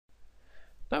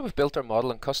Now we've built our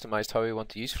model and customized how we want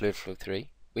to use FluidFlow 3,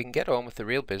 we can get on with the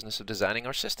real business of designing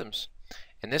our systems.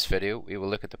 In this video, we will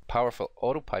look at the powerful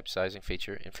auto pipe sizing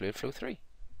feature in FluidFlow 3.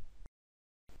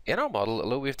 In our model,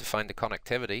 although we've defined the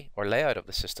connectivity or layout of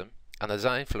the system and the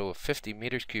design flow of 50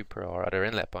 meters cubed per hour at our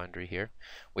inlet boundary here,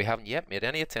 we haven't yet made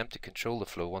any attempt to control the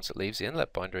flow once it leaves the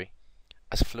inlet boundary.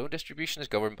 As flow distribution is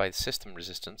governed by the system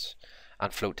resistance,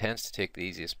 and flow tends to take the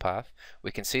easiest path, we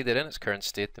can see that in its current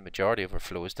state the majority of our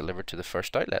flow is delivered to the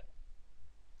first outlet,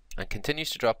 and continues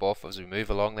to drop off as we move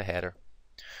along the header.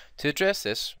 To address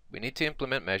this, we need to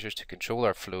implement measures to control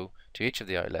our flow to each of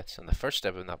the outlets, and the first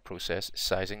step in that process is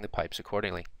sizing the pipes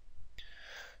accordingly.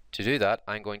 To do that,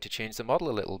 I'm going to change the model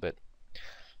a little bit.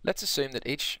 Let's assume that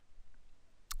each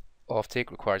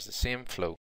offtake requires the same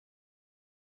flow.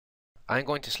 I'm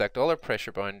going to select all our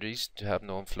pressure boundaries to have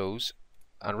known flows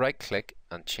and right click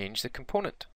and change the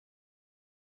component.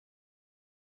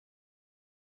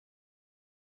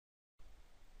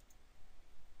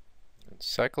 And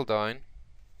cycle down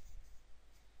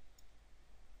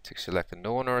to select a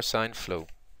known or assigned flow.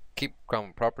 Keep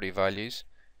common property values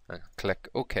and click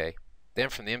OK. Then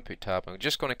from the input tab, I'm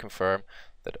just going to confirm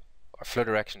that our flow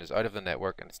direction is out of the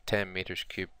network and it's 10 meters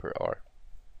cubed per hour.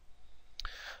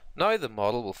 Now the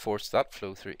model will force that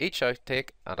flow through each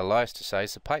outtake and allow us to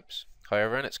size the pipes.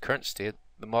 However, in its current state,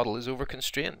 the model is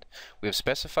over-constrained. We have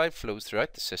specified flows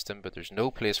throughout the system, but there's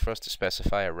no place for us to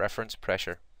specify a reference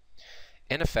pressure.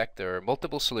 In effect, there are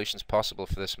multiple solutions possible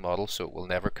for this model, so it will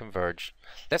never converge.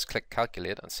 Let's click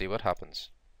Calculate and see what happens.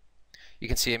 You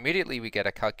can see immediately we get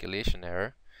a calculation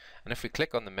error, and if we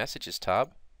click on the Messages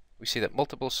tab, we see that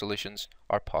multiple solutions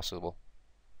are possible.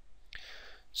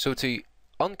 So to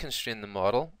unconstrain the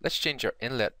model, let's change our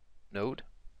inlet node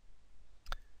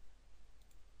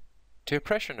to a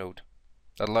pressure node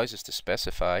that allows us to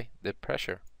specify the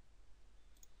pressure.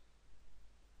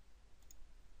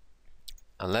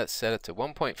 And let's set it to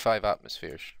 1.5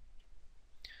 atmospheres.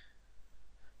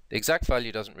 The exact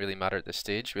value doesn't really matter at this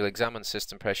stage. We'll examine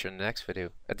system pressure in the next video.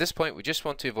 At this point, we just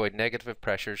want to avoid negative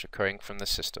pressures occurring from the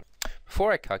system.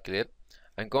 Before I calculate,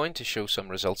 I'm going to show some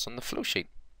results on the flow sheet.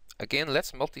 Again,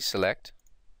 let's multi-select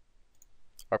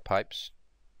our pipes.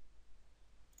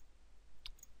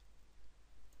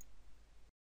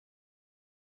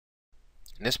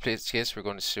 In this case, we're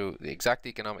going to show the exact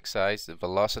economic size, the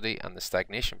velocity, and the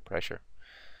stagnation pressure.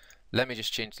 Let me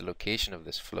just change the location of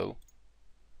this flow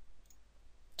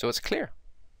so it's clear.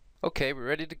 Okay, we're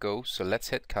ready to go, so let's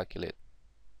hit Calculate.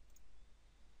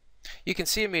 You can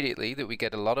see immediately that we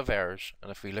get a lot of errors,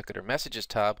 and if we look at our Messages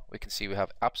tab, we can see we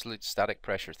have absolute static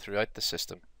pressure throughout the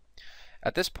system.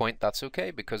 At this point, that's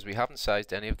okay because we haven't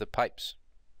sized any of the pipes.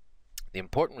 The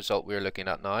important result we are looking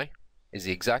at now is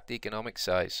the exact economic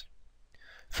size.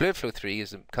 FluidFlow 3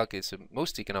 calculates the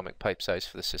most economic pipe size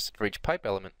for the system for each pipe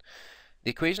element. The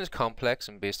equation is complex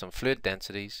and based on fluid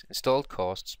densities, installed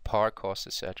costs, power costs,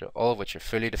 etc., all of which are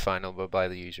fully definable by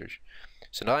the users.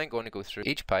 So now I'm going to go through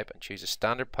each pipe and choose a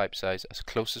standard pipe size as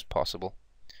close as possible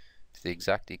to the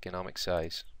exact economic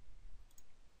size.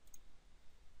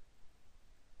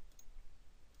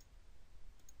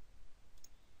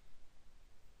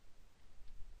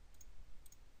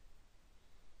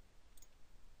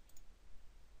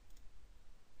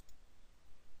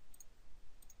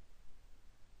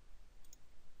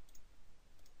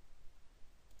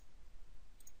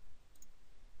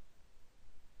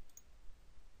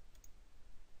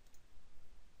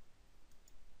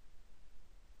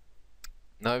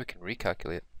 Now we can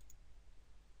recalculate.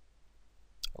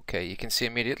 Okay, you can see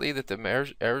immediately that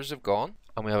the errors have gone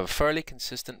and we have a fairly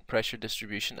consistent pressure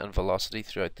distribution and velocity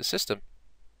throughout the system.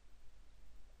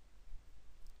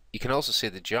 You can also see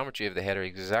the geometry of the header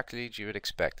exactly as you would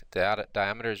expect. The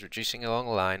diameter is reducing along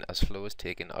the line as flow is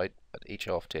taken out at each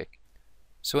offtake.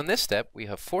 So in this step, we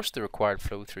have forced the required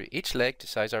flow through each leg to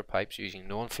size our pipes using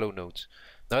known flow nodes.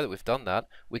 Now that we've done that,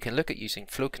 we can look at using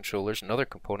flow controllers and other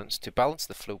components to balance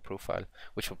the flow profile,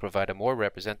 which will provide a more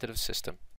representative system.